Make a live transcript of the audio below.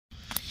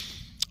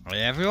Hi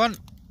everyone,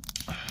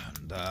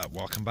 and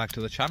welcome back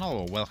to the channel,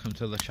 or welcome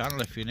to the channel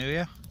if you're new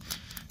here.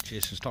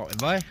 Cheers for stopping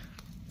by.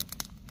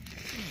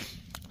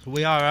 So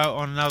we are out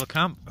on another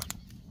camp.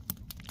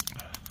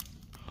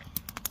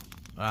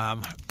 A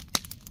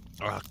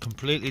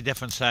completely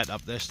different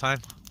setup this time.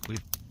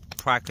 We've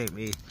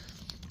practically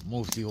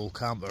moved the old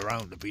camp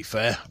around, to be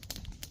fair.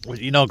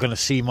 You're not going to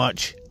see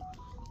much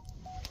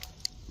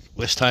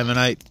this time of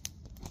night,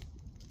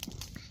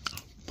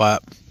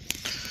 but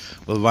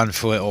we'll run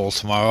through it all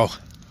tomorrow.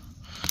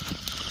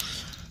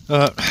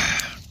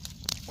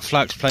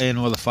 Flax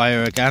playing with the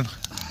fire again.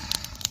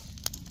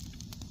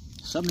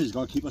 Somebody's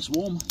got to keep us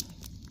warm.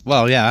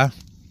 Well, yeah.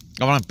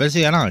 I'm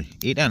busy, ain't I?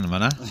 Eating a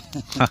minute.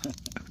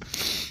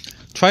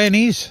 Trying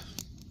these.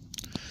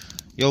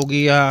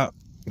 Yogi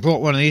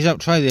brought one of these up.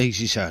 Try these,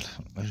 he said.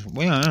 I said,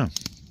 well, yeah.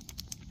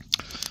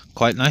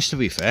 Quite nice, to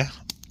be fair.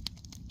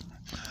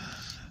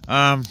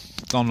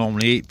 Don't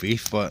normally eat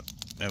beef, but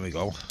there we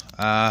go.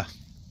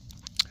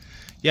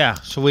 Yeah,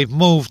 so we've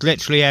moved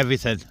literally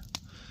everything.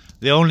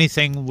 The only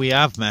thing we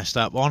have messed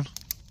up on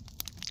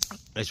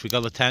is we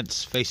got the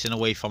tents facing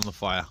away from the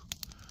fire.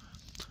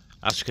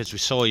 That's because we're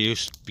so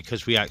used,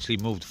 because we actually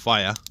moved the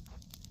fire.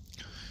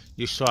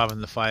 Used to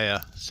having the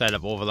fire set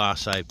up over that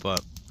side,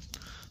 but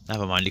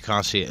never mind, you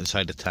can't see it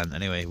inside the tent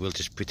anyway. We'll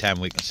just pretend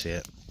we can see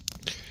it.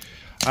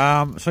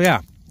 So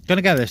yeah,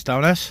 gonna get this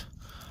down this,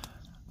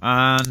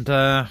 and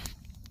I'm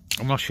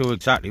not sure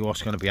exactly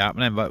what's going to be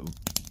happening, but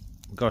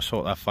we've got to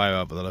sort that fire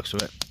out by the looks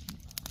of it.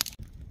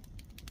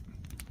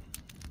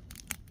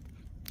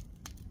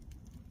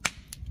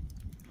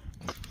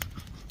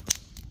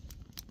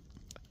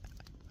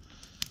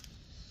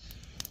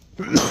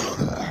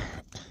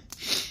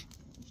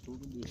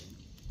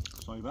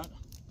 Sorry, Matt.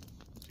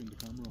 Turn the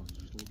camera on.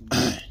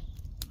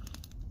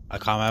 I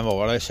can't remember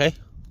what I say.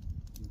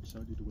 I'm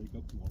excited to wake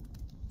up tomorrow.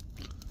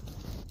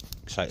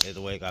 Excited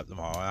to wake up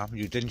tomorrow. Yeah?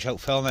 You didn't shout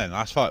filming.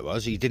 That's what it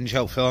was. You didn't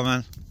shout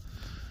filming.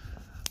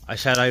 I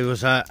said I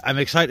was. I'm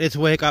excited to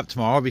wake up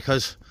tomorrow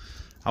because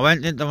I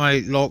went into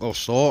my local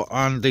store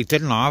and they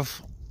didn't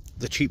have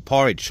the cheap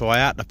porridge, so I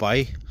had to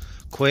buy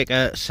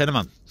Quaker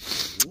cinnamon.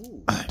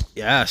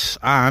 Yes,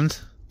 and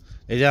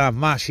they didn't have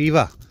mash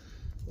either.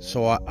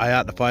 So I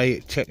had to buy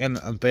chicken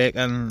and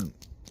bacon.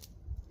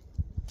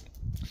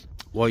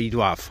 What you do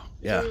have,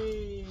 yeah.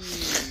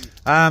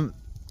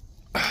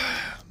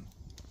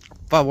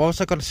 But what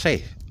was I going to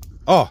say?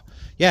 Oh,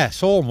 yeah,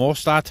 it's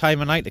almost our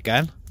time of night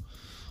again,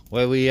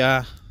 where we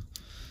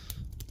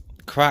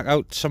crack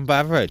out some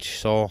beverage.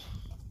 So,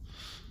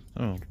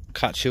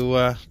 catch you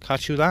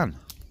then.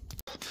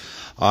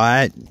 All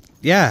right,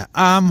 yeah.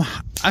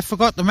 I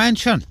forgot to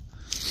mention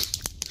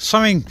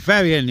something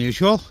very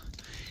unusual.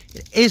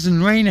 It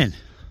isn't raining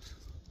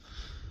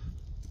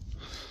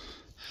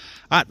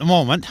at the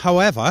moment.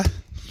 However,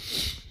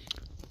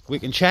 we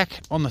can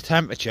check on the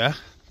temperature.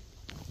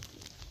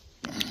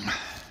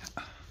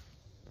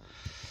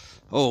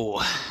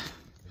 Oh,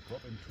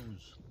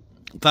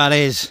 that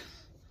is,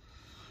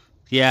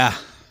 yeah,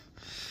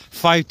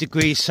 5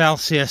 degrees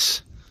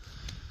Celsius.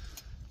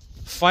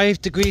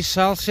 5 degrees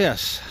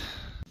Celsius.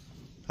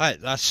 Right,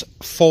 that's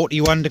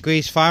 41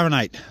 degrees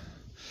Fahrenheit.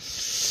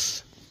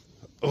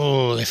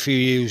 Oh, if you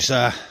use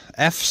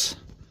Fs.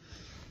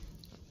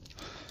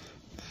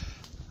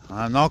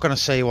 I'm not going to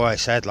say what I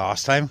said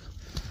last time,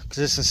 because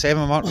it's the same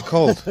amount of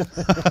cold.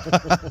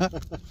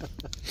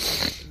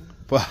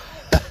 But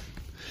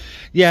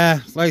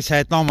yeah, like I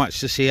said, not much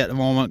to see at the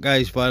moment,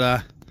 guys,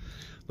 but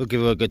we'll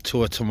give it a good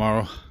tour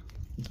tomorrow.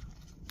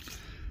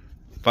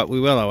 But we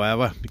will,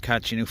 however, be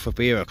catching you for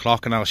beer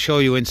o'clock, and I'll show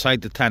you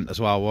inside the tent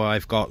as well, what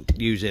I've got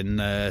using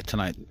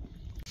tonight.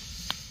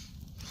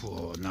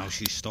 Oh, now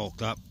she's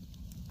stalked up.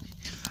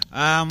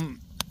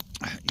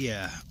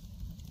 Yeah,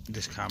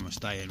 this camera's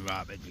dying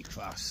rapidly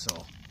fast,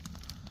 so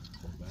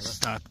it's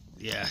that,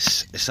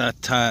 yes, it's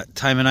that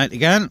time of night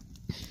again.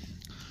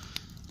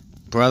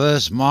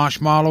 Brothers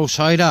marshmallow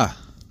cider.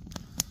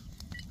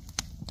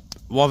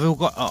 What have we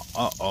got?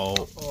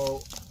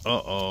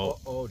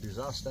 Uh-oh,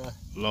 disaster.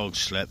 Load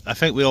slip. I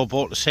think we all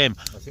bought the same.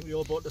 I think we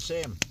all bought the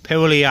same.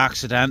 Purely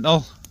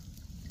accidental.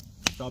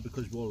 It's not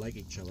because we all like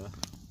each other.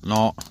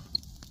 No.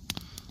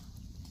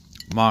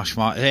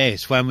 Marshmallow. Hey,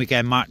 it's when we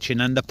get matching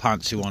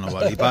underpants you want to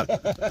worry about.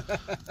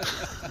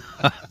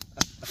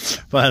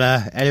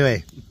 But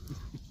anyway.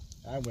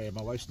 I'm wearing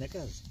my wife's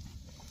knickers.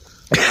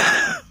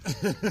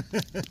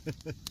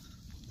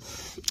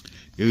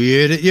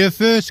 You heard it here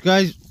first,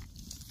 guys.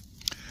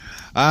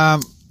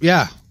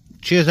 Yeah.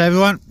 Cheers,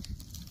 everyone.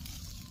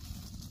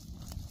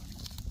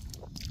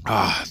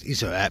 Ah,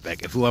 these are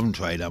epic. If you haven't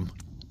tried them,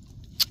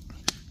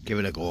 give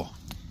it a go.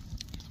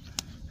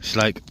 It's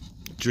like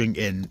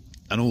drinking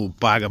an old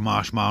bag of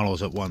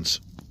marshmallows at once.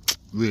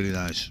 Really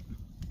nice.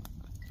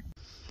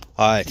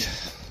 Alright,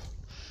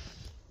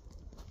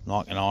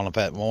 knocking on a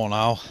bit more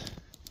now.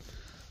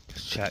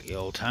 Let's check the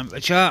old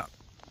temperature.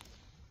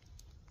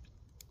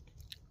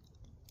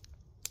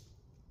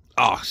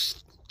 Oh,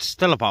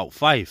 still about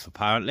 5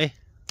 apparently.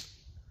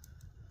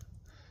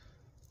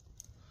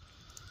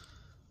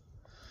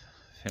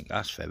 I think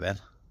that's fibbing.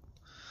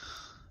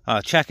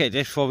 I'll check it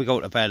just before we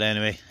go to bed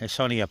anyway. It's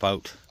only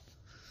about,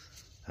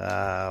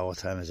 what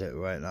time is it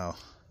right now?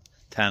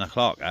 10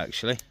 o'clock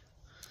actually.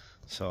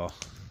 So,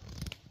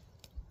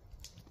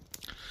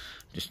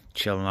 just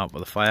chilling out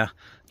with the fire.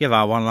 Give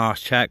that one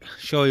last check,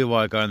 show you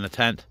what I got in the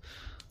tent,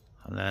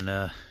 and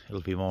then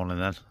it'll be morning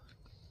then.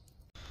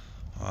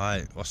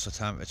 Alright, what's the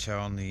temperature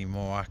on the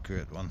more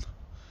accurate one?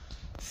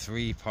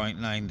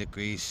 3.9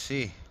 degrees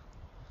C.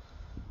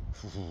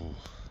 Ooh.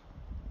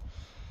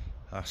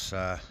 That's,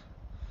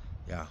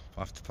 yeah,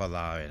 I'll have to put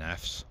that in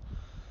F's.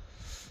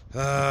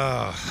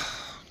 As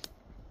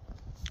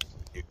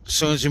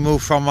soon as you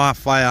move from that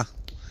fire,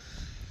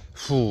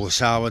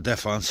 it's our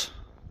difference.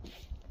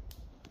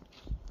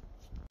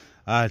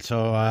 Alright,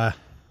 so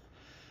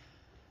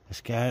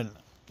it's getting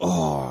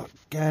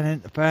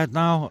into bed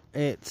now.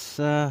 It's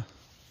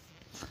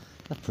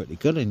pretty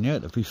good in here,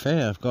 to be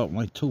fair. I've got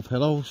my 2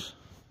 pillows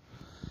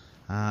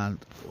and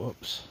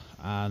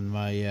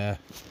my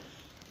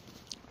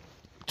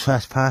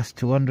Trespass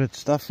 200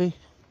 stuffy,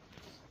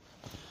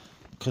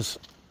 because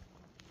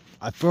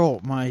I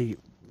brought my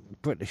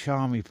British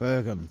Army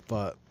Bergen,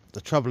 but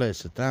the trouble is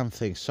the damn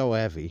thing's so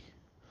heavy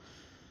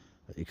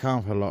that you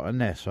can't put a lot in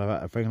there, so I've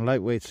had to bring a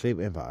lightweight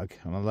sleeping bag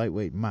and a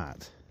lightweight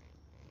mat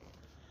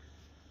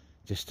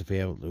just to be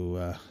able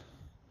to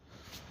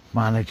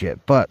manage it.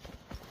 But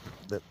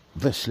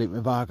this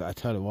sleeping bag, I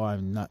tell you what,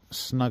 I'm not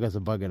snug as a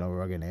bug in a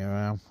rug in here.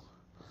 I am.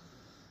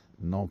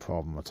 No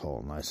problem at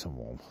all, nice and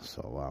warm.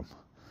 So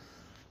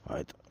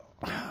right,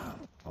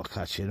 I'll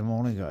catch you in the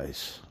morning,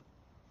 guys.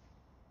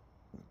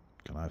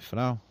 Good night for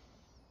now.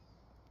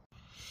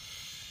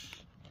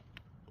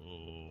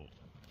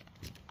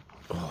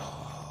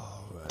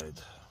 Right.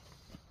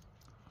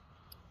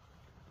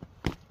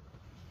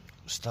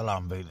 Still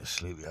haven't been to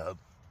sleep yet.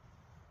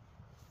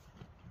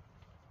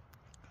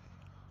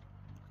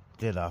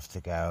 Did have to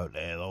get out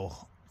there though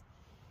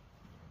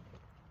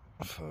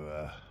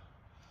for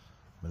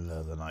middle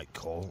of the night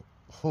call.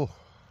 I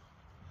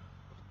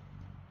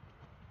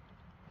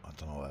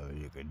don't know whether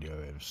you can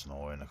hear him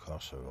snoring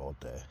across the road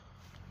there.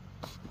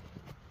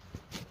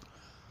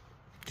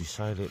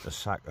 Decided to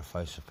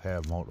sacrifice a pair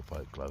of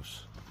motorbike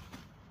gloves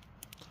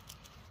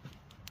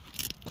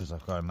because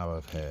I've got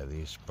another pair of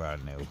these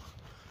brand new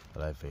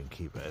that I've been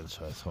keeping,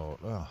 so I thought,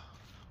 oh,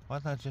 why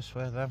don't I just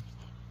wear them?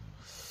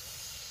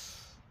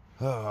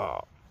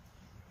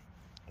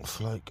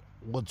 It's like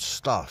wood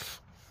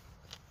stuff.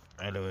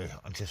 Anyway,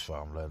 I'm just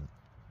rambling.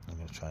 I'm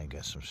going to try and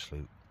get some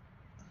sleep.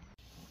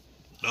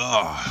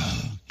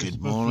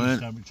 Good morning.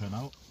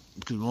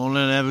 Good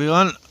morning,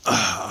 everyone.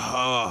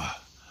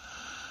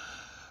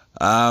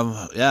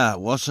 Yeah,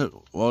 what's it?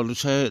 What did you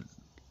say?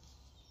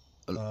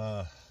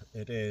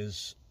 It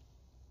is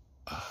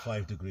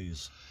 5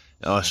 degrees.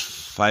 Oh, it's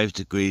 5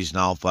 degrees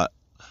now, but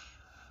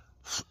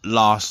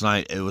last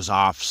night it was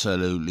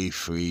absolutely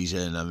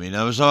freezing. I mean,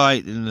 I was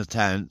alright in the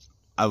tent.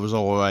 I was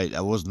alright.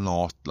 I was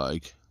not,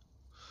 like,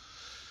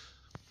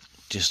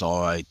 just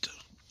alright.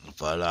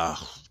 But,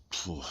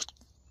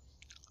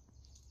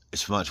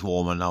 it's much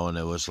warmer now than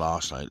it was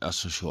last night,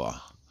 that's for sure.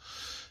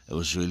 It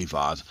was really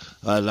bad.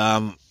 But,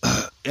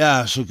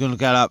 yeah, so we're going to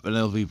get up and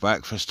it'll be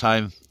breakfast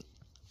time.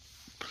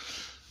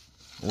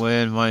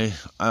 Wearing my,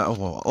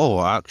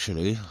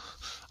 actually,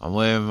 I'm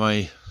wearing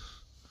my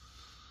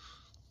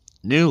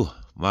new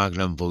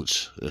Magnum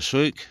boots this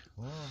week.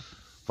 What?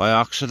 By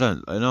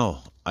accident, I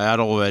know. I had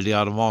already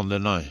had them on,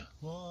 didn't I?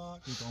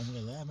 What? You don't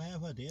wear them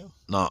ever, do you?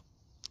 No.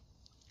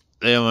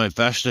 They're my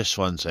bestest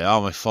ones, they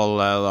are my full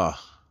leather.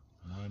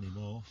 Not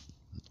anymore.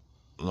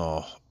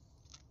 No.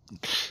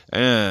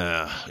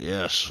 Yeah,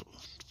 yes.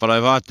 But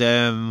I've had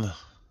them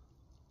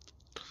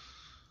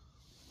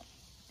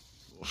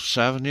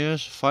 7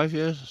 years, 5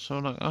 years,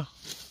 something like that.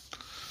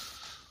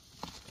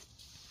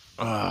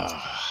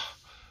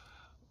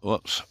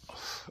 Whoops.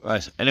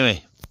 Right,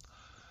 anyway.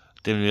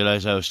 Didn't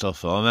realise I was still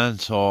filming,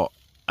 so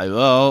I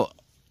will.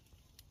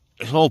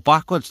 It's all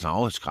backwards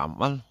now, it's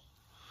camping.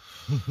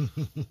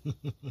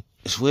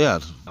 It's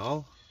weird.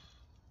 No?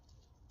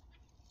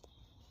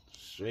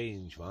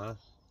 Strange, man.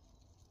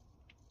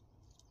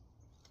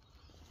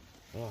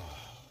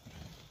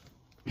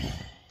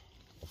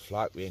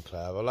 Flat being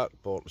clever, look,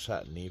 bought a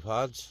set of knee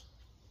pads.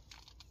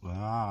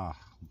 On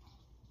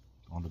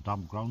the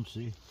damp ground,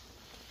 see?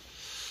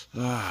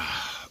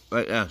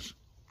 Right, yes.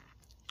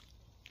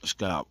 Let's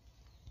get up.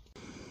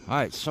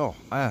 Alright, so,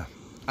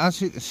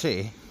 as you can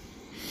see,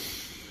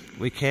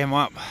 we came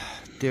up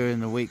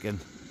during the week and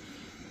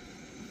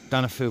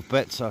done a few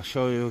bits. I'll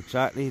show you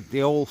exactly.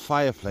 The old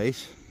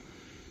fireplace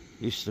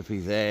used to be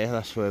there,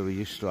 that's where we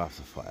used to have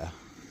the fire.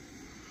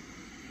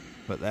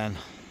 But then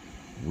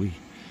we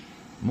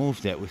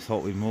moved it, we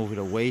thought we'd move it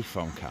away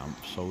from camp,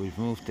 so we've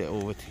moved it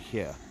over to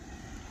here,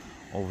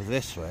 over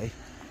this way,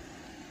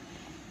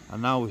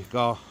 and now we've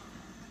got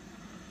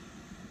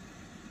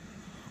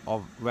a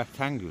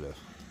rectangular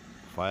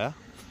fire,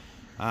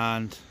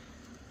 and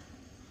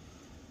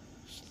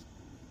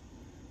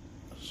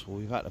so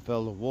we've had to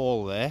build a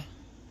wall there,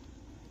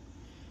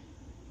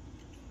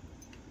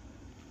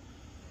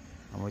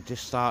 and we're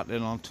just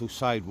starting on 2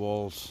 side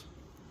walls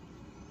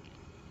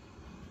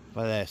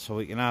But there, so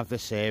we can have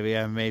this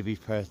area and maybe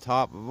put a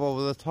tarp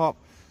over the top.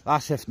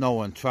 That's if no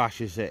one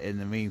trashes it in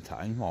the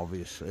meantime,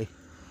 obviously.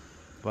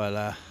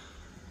 But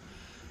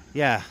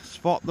yeah,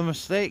 spot the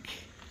mistake.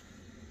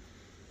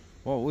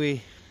 What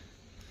we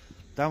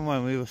done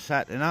when we were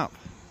setting up.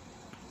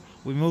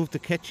 We moved the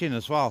kitchen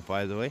as well,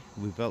 by the way.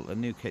 We built a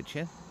new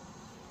kitchen.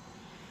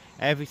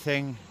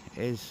 Everything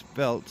is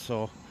built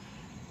so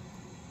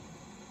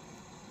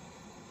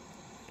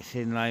it's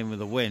in line with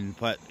the wind.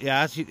 But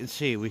yeah, as you can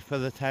see, we put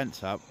the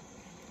tents up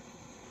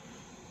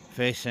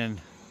facing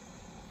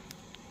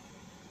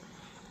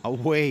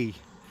away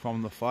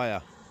from the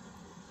fire.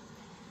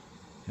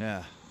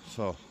 Yeah,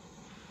 so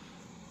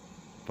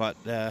but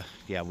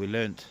yeah, we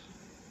learnt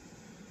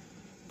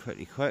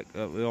pretty quick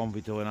that we won't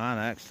be doing that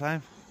next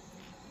time.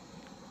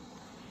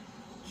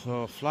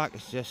 So Flack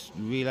is just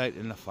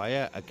relighting the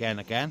fire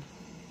again.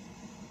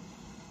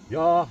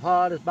 Your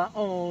heart is my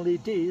only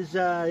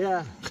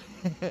desire.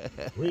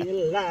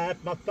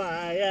 Relight my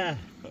fire.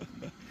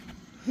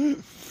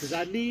 'Cause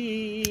I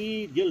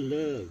need your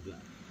love.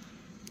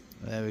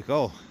 There we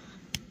go.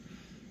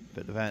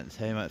 Bit of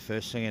entertainment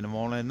first thing in the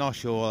morning. Not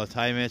sure what the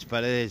time is,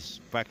 but it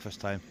is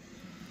breakfast time.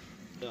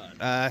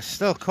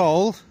 Still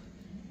cold.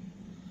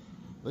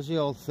 Where's the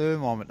old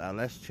thermometer?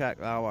 Let's check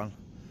that one.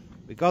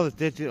 We got a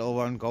digital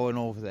one going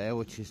over there,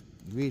 which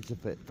reads a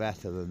bit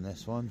better than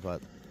this one,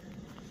 but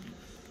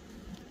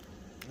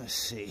let's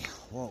see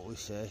what we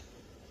say.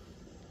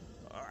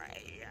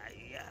 Alright,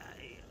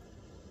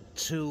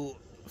 2,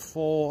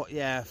 4,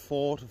 yeah,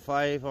 4 to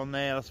 5 on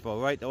there. That's about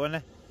right, though, isn't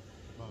it?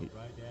 About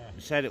right, yeah.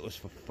 You said it was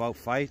for about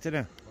 5,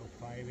 didn't it?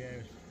 About 5, yeah. It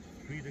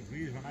was 3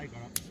 degrees when I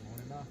got up this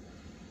morning now.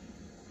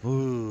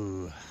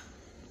 Ooh.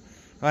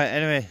 Right,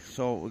 anyway,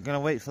 so we're going to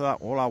wait for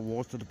all our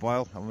water to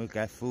boil and we'll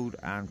get food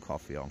and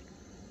coffee on.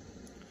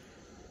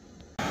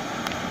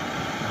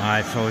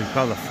 Alright, so we've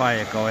got the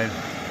fire going.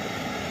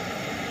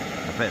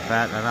 A bit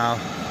better now.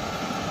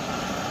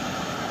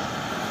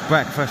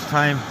 Breakfast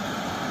time.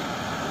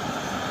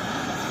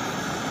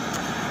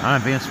 And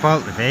I'm being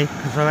spoiled today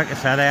because, like I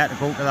said, I had to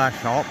go to that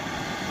shop.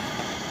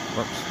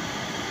 Whoops.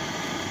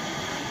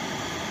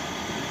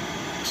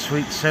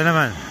 Sweet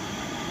cinnamon.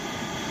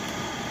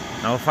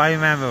 Now, if I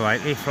remember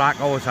rightly, Flack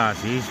always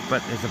has these,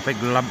 but there's a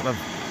big lump of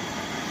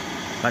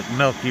like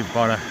milk you've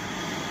got to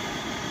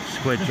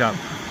squidge up.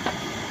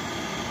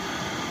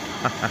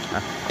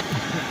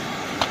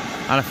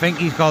 And I think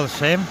he's got the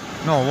same.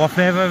 No, what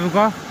flavour have we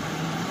got?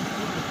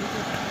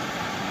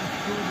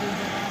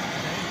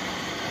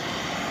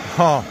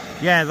 Oh,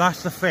 yeah,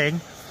 that's the thing.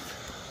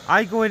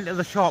 I go into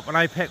the shop and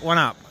I pick one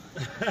up.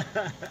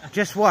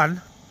 Just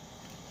one.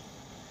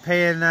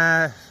 Paying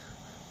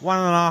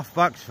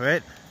 $1.50 for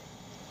it.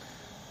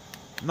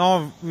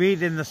 Not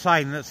reading the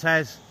sign that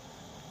says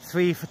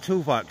 3 for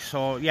 $2.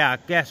 So yeah, I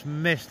guess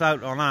missed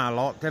out on that a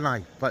lot, didn't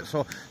I? But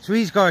so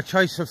he's got a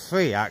choice of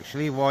 3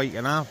 actually, what you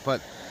can have.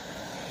 But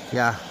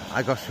yeah,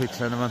 I got sweet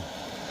cinnamon.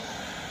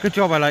 Good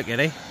job, I like it,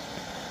 eh?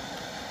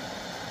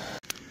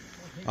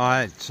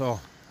 Alright, so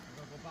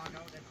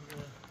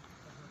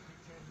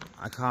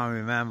I can't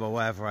remember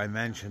whether I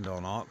mentioned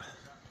or not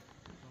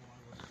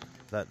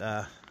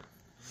that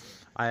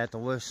I had the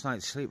worst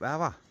night's sleep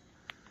ever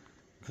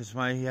because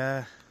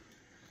my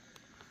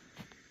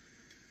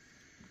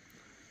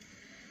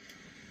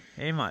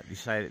AMAT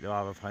decided to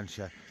have a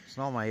puncture. It's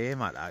not my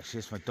AMAT actually,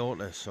 it's my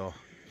daughter's, so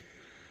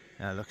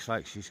yeah, it looks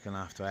like she's going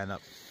to have to end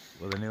up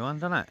with a new one,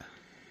 doesn't it?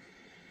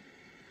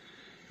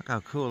 Look how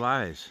cool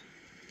that is.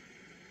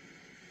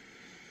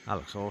 That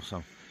looks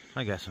awesome. I'm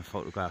going to get some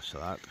photographs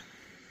of that.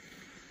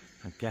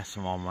 I guess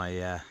I'm on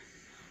my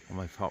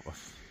proper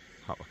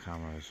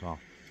camera as well.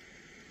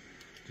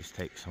 Just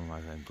take some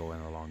as I'm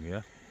going along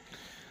here.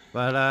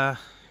 But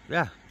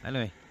yeah,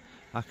 anyway,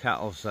 that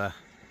kettle's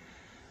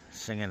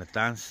singing a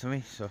dance to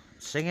me. So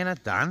singing a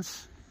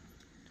dance,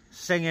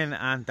 singing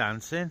and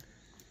dancing.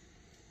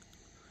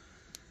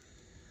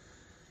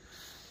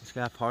 Let's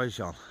get our porridge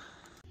on.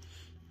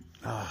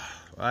 Oh,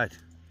 right.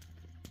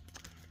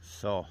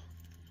 So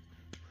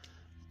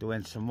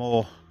doing some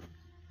more.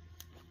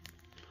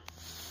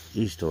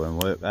 He's doing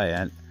work,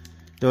 I ain't.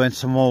 Doing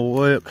some more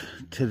work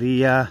to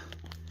the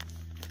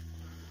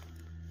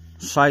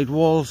side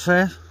walls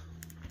there.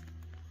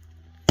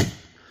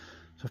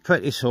 So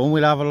pretty soon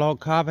we'll have a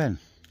log cabin.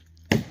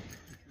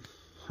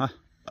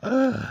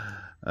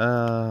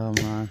 Oh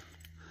man.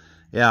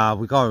 Yeah,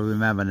 we got to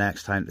remember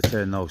next time to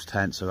turn those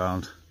tents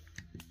around.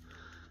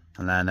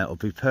 And then it'll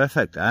be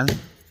perfect then.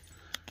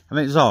 I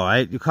mean, it's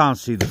alright. You can't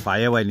see the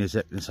fire when you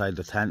zip inside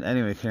the tent.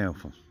 Anyway,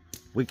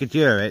 we could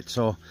hear it,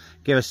 so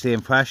give us the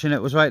impression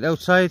it was right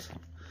outside.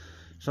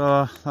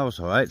 So that was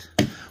alright.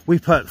 We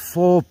put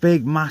 4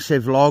 big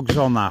massive logs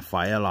on that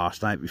fire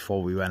last night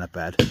before we went to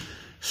bed.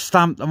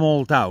 Stamped them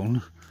all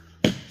down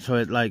so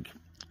it like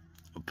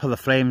put the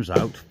flames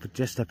out, but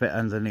just a bit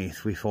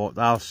underneath. We thought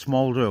they'll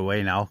smoulder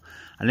away now,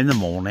 and in the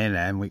morning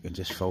then we can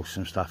just throw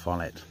some stuff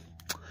on it.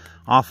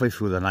 Halfway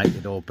through the night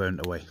it all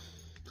burnt away.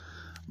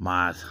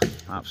 Mad,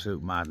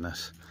 absolute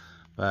madness.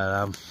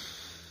 But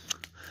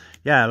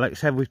yeah, like I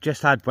said, we've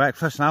just had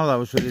breakfast now. That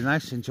was really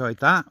nice. Enjoyed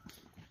that.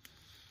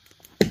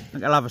 I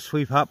think I'll have a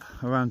sweep up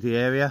around the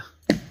area.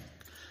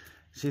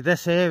 See,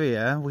 this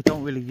area we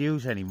don't really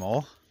use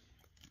anymore.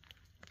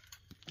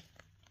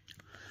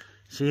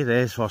 See,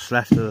 there's what's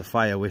left of the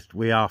fire.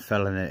 We are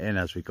filling it in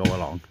as we go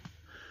along.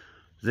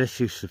 This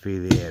used to be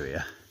the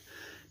area.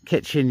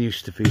 Kitchen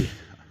used to be...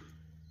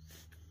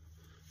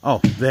 oh,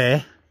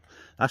 there.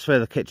 That's where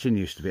the kitchen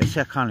used to be. See,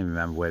 I can't even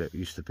remember where it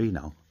used to be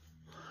now.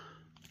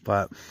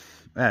 But,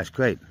 yeah, it's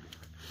great.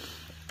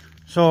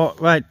 So,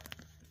 right.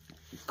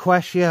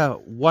 Question,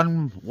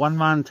 one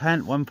man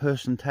tent, one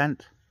person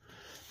tent.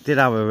 Did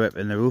have a rip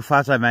in the roof,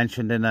 as I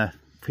mentioned in a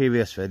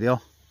previous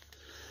video.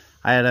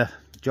 I had a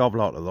job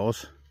lot of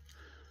those.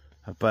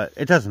 But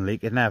it doesn't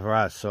leak, it never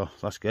has, so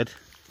that's good.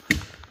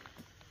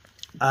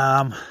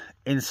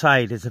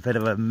 Inside is a bit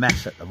of a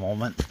mess at the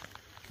moment.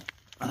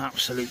 An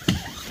absolute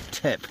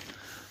tip.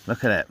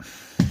 Look at it.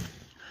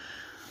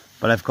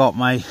 But I've got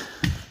my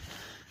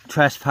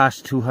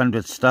Trespass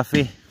 200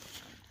 stuffy,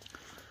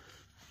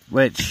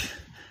 which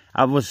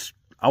I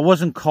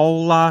wasn't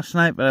cold last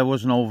night, but I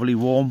wasn't overly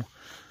warm.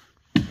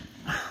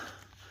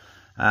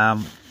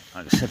 Like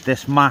I said,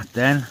 this mat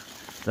then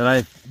that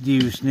I've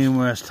used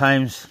numerous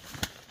times.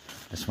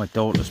 It's my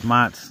daughter's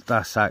mat.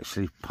 That's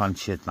actually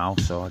punctured now,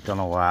 so I don't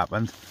know what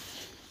happened.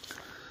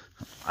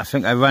 I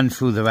think I ran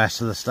through the rest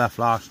of the stuff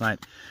last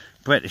night.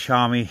 British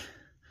Army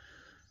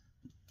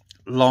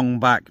long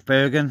back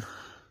Bergen.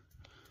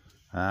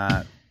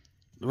 The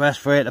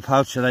respirator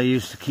pouch that I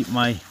use to keep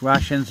my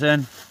rations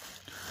in.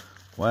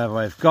 Whatever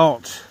I've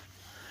got.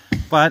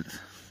 But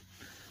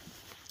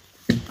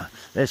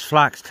this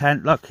flax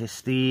tent, look,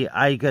 it's the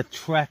Eiger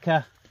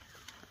Trekker.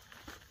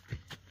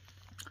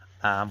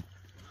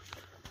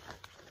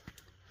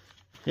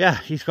 Yeah,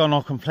 he's got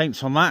no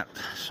complaints on that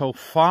so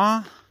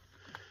far.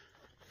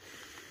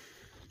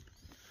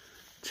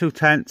 2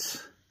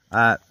 tents,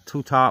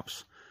 2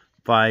 tarps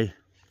by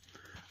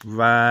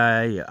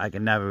I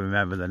can never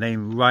remember the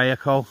name.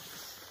 Ryako,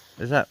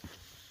 is that?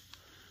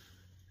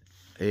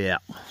 Yeah,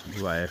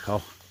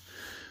 Ryako.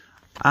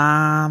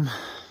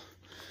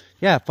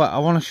 Yeah, but I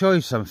want to show you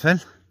something.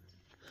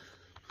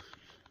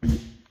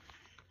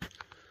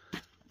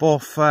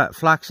 Both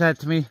Flax said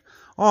to me,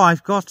 oh,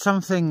 I've got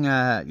something,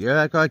 yeah,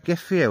 I've got a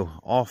gift for you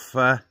off,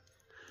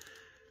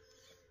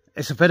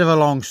 it's a bit of a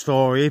long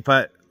story,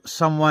 but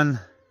someone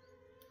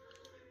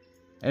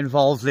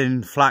involved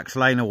in Flax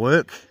line of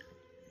work,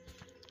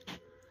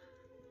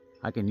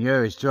 I can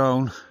hear his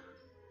drone,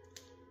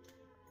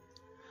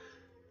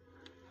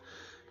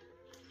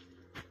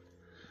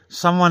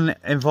 someone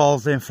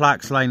involved in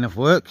Flax line of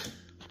work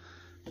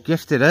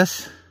gifted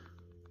us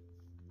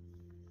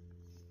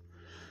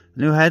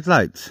new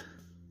headlights.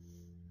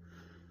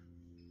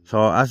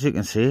 So as you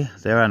can see,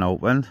 they're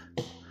unopened,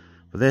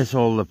 but there's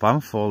all the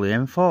bump, all the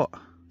info.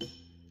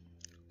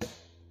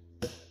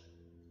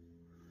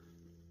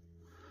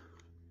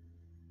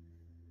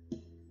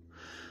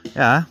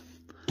 Yeah,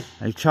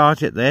 you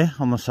charge it there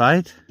on the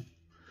side.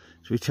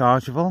 It's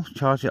rechargeable.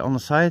 Charge it on the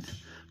side.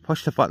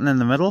 Push the button in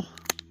the middle.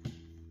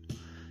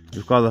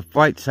 You've got the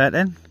bright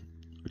setting,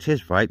 which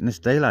is bright and it's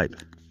daylight.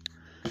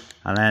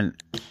 And then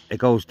it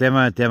goes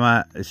dimmer,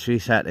 dimmer. There's 3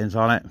 settings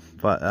on it,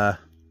 but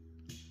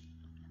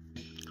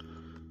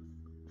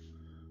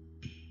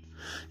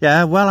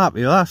yeah, well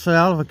happy with that. So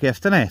hell of a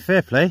gift, isn't it?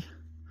 Fair play.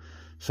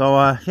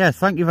 So yeah,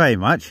 thank you very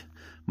much.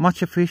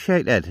 Much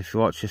appreciated if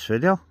you watch this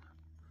video.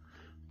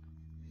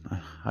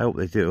 I hope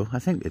they do. I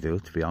think they do,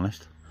 to be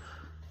honest.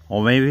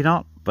 Or maybe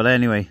not. But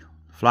anyway,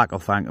 Flack will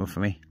thank them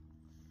for me.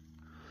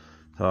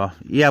 So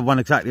yeah, one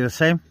exactly the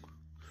same.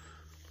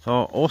 So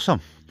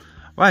awesome.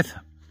 Right.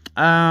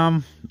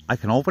 I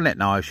can open it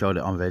now. I showed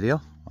it on video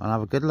and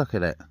have a good look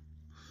at it.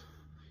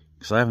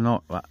 Because I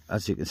haven't,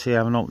 as you can see, I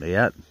haven't opened it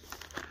yet.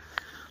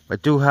 I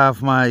do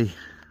have my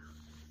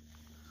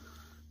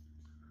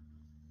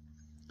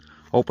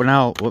Open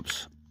L,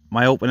 whoops,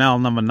 my Open L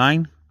number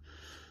 9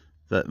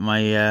 that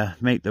my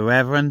mate the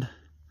Reverend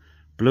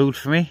blued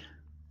for me.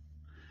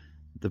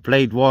 The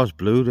blade was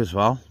blued as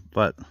well,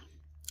 but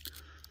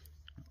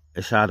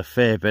it's had a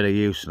fair bit of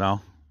use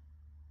now.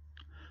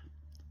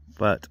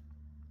 But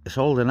it's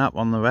holding up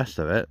on the rest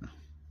of it.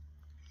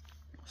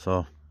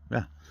 So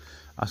yeah,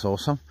 that's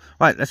awesome.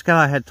 Right, let's get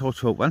our head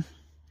torch open.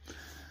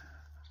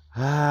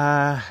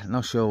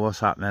 Not sure what's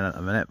happening at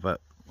the minute, but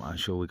I'm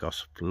sure we got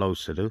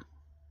loads to do.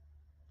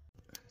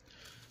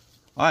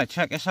 Alright,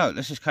 check this out.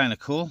 This is kind of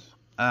cool.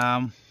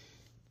 You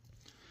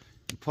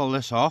pull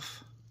this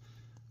off,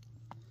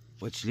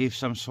 which leaves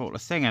some sort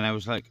of thing, and I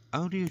was like,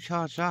 how do you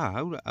charge that?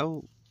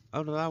 How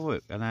does that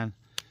work? And then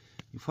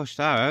you push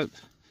that out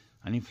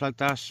and you plug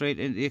that straight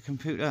into your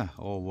computer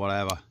or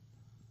whatever.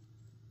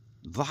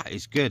 That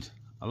is good.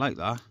 I like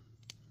that.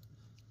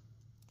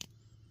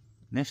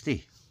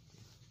 Nifty.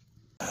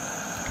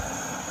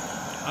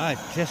 Alright,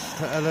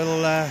 just a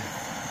little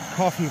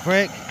coffee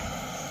break.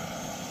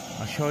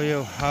 I'll show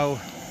you how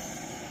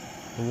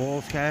the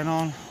wall's getting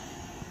on.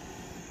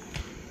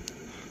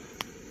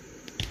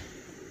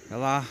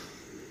 Look at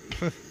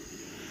that.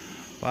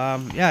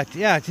 Yeah,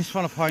 I just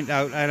want to point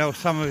out, I know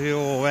some of you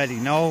already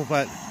know,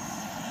 but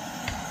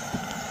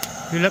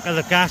if you look at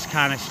the gas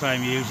canister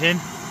I'm using,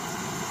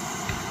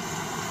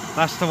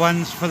 that's the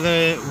ones for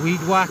the weed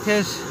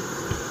whackers.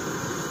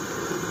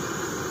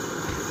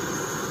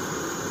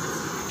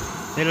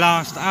 They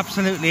last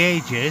absolutely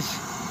ages,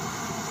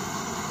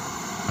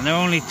 and they're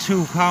only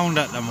 £2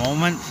 at the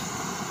moment,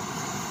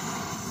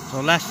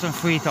 so less than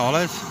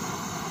 $3.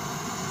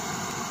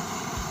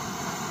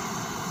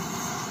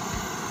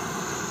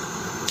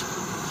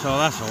 So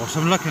that's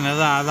awesome. Looking at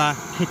that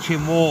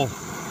kitchen wall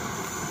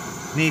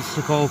needs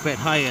to go a bit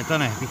higher,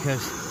 doesn't it?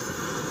 Because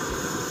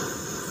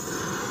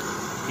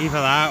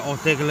either that or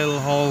dig a little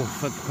hole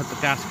to put the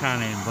gas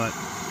can in. But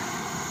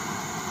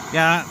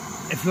yeah,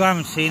 if you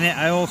haven't seen it,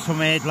 I also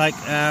made like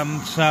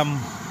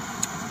some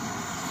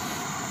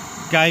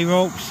guy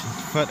ropes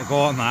for it to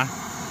go on that.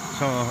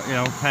 So, you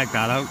know, peg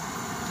that out.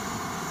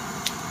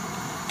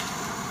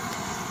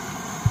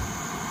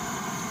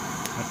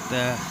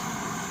 But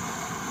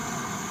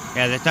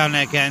yeah, they're down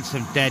there getting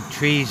some dead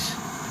trees.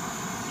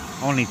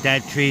 Only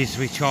dead trees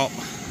we chop.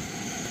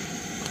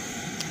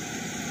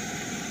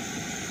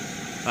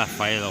 That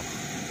fire though.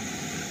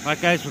 Right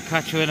guys, we'll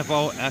catch you in a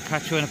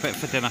bit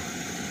for dinner.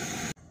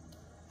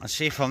 I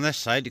see from this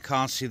side you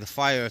can't see the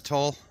fire at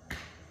all,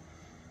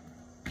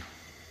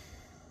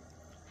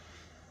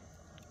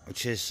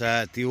 which is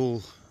the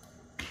whole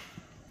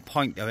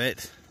point of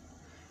it,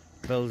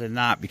 building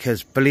that,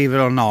 because believe it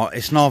or not,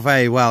 it's not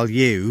very well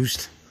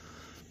used.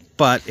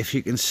 But if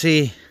you can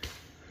see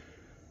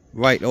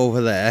right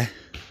over there,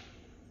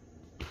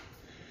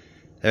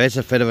 there is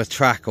a bit of a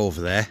track over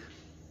there.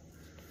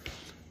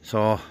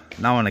 So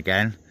now and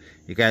again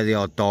you get the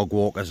odd dog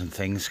walkers and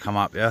things come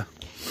up here.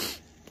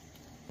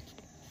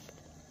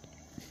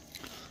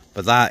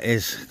 But that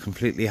is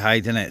completely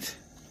hiding it.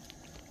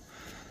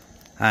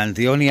 And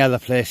the only other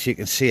place you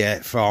can see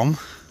it from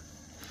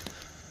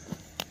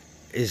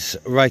is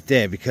right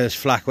there, because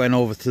Flack went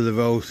over to the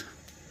road,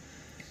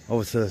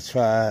 over to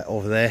the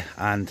over there,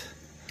 and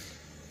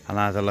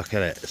had a look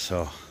at it.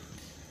 So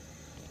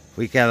if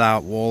we get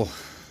that wall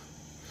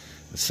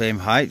the same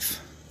height,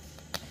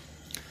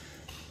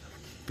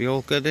 be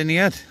all good in the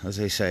head, as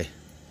they say.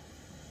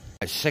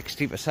 It's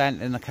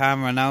 60% in the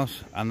camera now,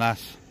 and that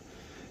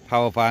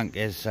power bank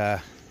is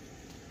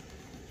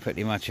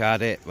pretty much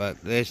at it.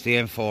 But there's the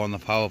info on the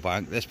power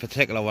bank. This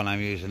particular one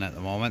I'm using at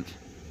the moment.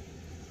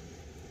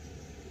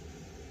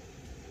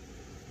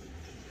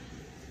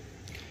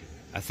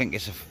 I think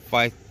it's a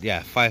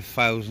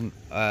 5,000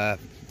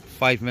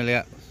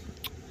 milliamp.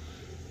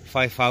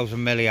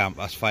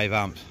 That's 5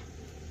 amps.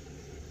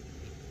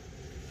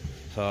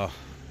 So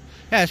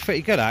yeah, it's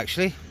pretty good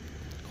actually.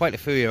 Quite a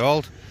few year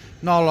old.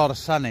 Not a lot of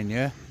sun in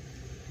here,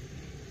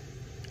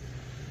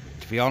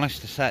 to be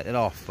honest, to set it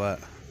off. But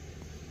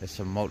there's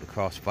some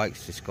motocross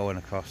bikes just going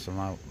across the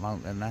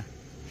mountain there.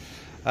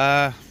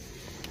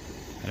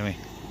 Anyway,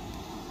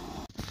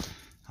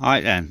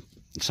 alright then.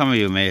 Some of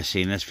you may have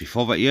seen this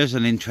before, but here's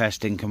an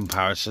interesting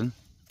comparison.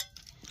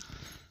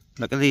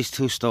 Look at these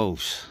two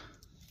stoves.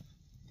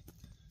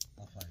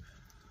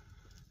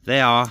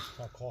 They are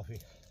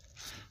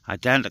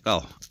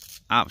identical,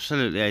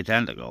 absolutely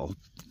identical,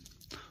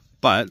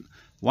 but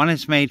one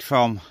is made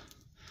from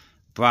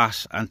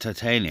brass and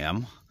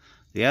titanium,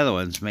 the other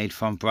one's made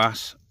from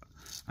brass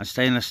and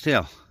stainless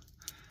steel,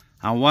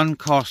 and one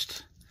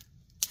cost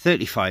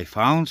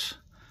 £35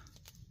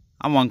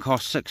 and one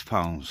cost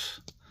 £6.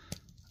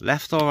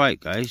 Left or right,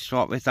 guys?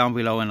 Drop it down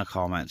below in the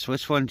comments.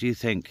 Which one do you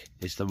think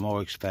is the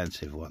more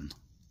expensive one?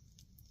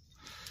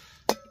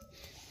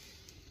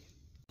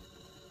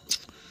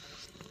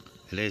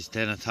 It is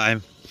dinner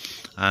time,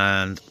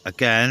 and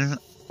again,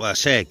 well, I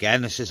say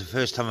again, this is the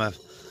first time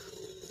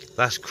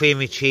that's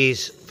creamy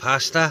cheese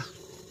pasta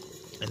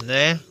in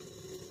there.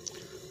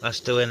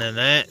 That's doing in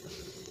there,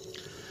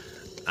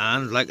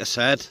 and like I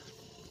said,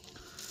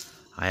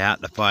 I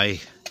had to buy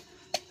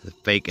the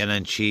bacon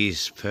and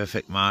cheese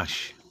perfect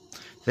mash.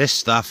 This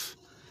stuff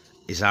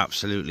is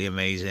absolutely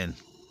amazing,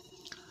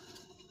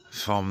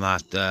 from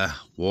that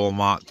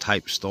Walmart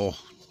type store.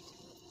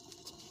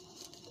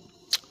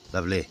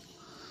 Lovely.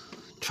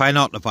 Try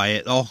not to buy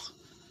it though,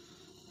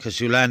 because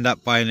you'll end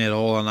up buying it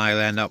all and I'll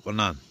end up with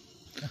none.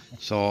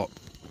 So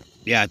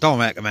yeah, I don't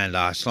recommend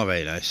that. It's not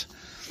very nice.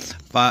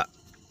 But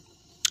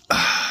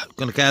I'm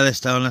gonna get this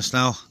down this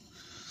now.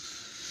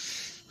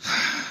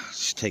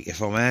 Just take it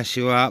from there,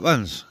 see what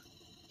happens.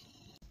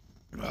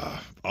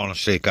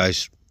 Honestly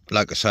guys,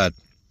 like I said,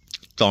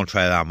 don't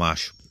try that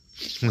mash.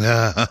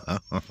 I'm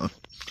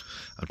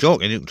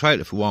joking, you can try it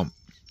if you want.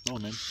 Oh,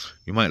 man.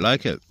 You might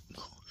like it.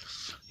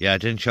 Yeah, I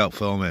didn't shout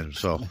filming,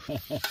 so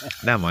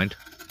never mind.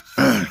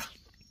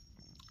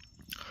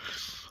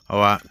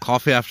 Alright,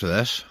 coffee after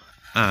this,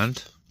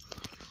 and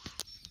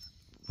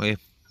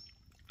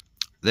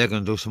they're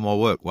going to do some more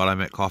work while I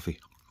make coffee.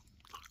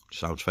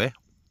 Sounds fair.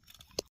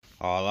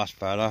 Oh, that's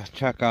better.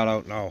 Check that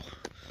out now.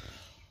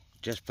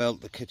 Just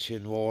built the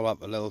kitchen wall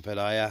up a little bit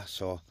higher,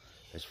 so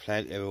there's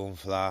plenty of room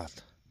for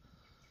that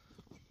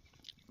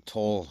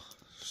tall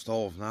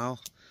stove now.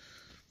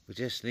 We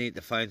just need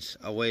to find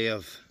a way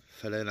of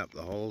filling up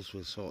the holes.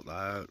 We'll sort that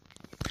out.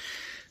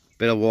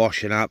 Bit of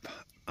washing up,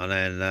 and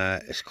then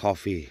it's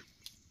coffee.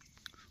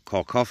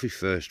 Call coffee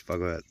first,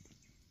 bugger it.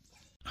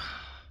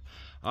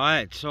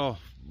 Alright, so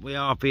we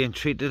are being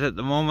treated at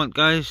the moment,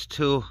 guys,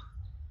 to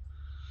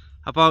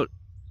about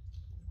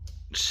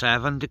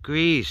 7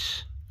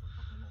 degrees.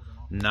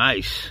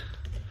 Nice.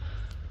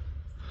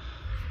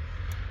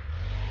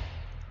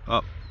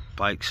 Oh,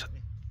 bikes.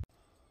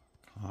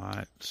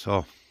 Alright,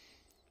 so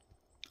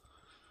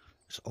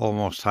it's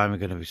almost time we're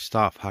going to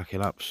start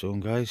packing up soon,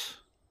 guys.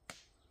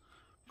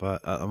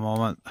 But at the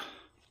moment,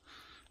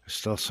 there's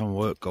still some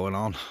work going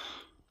on.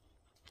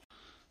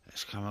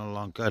 It's coming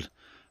along good.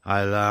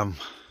 I'll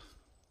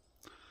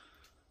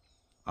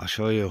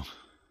show you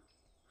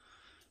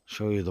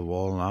the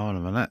wall now in a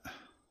minute.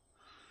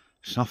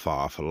 It's not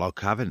far off a log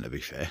cabin, to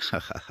be fair.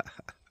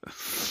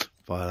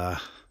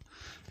 But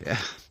yeah,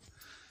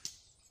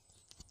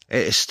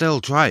 it is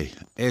still dry.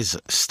 It's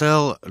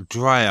still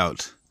dry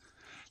out.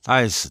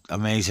 That is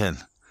amazing.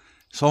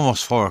 It's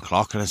almost 4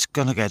 o'clock and it's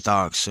gonna get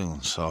dark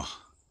soon, so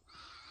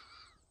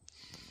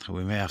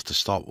we may have to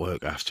stop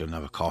work after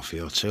another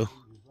coffee or two.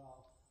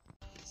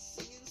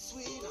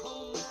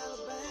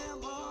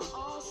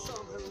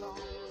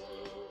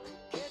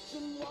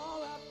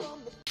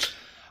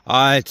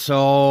 Alright,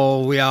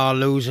 so we are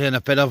losing a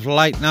bit of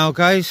light now,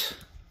 guys.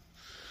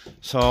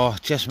 So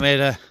just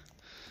made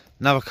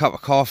another cup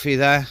of coffee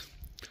there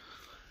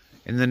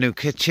in the new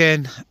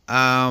kitchen.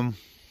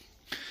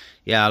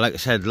 Yeah, like I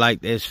said,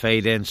 light is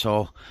fading,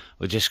 so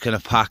we're just gonna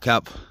pack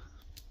up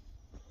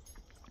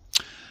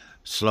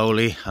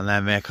slowly and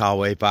then make our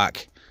way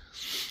back.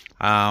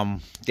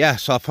 Yeah,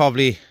 so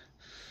probably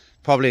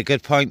a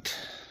good point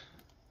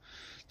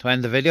to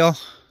end the video.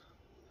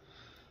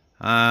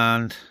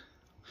 And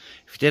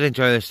if you did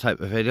enjoy this type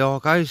of video,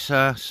 guys,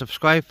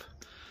 subscribe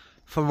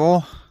for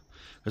more,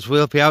 because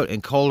we'll be out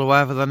in colder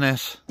weather than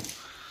this.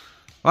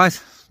 Right,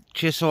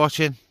 cheers for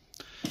watching.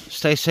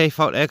 Stay safe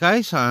out there,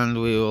 guys, and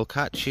we will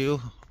catch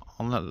you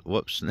on the...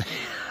 Whoops.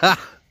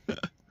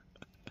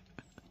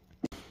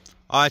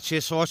 Alright,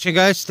 cheers for watching,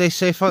 guys. Stay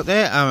safe out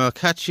there, and we'll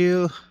catch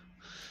you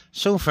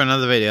soon for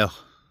another video.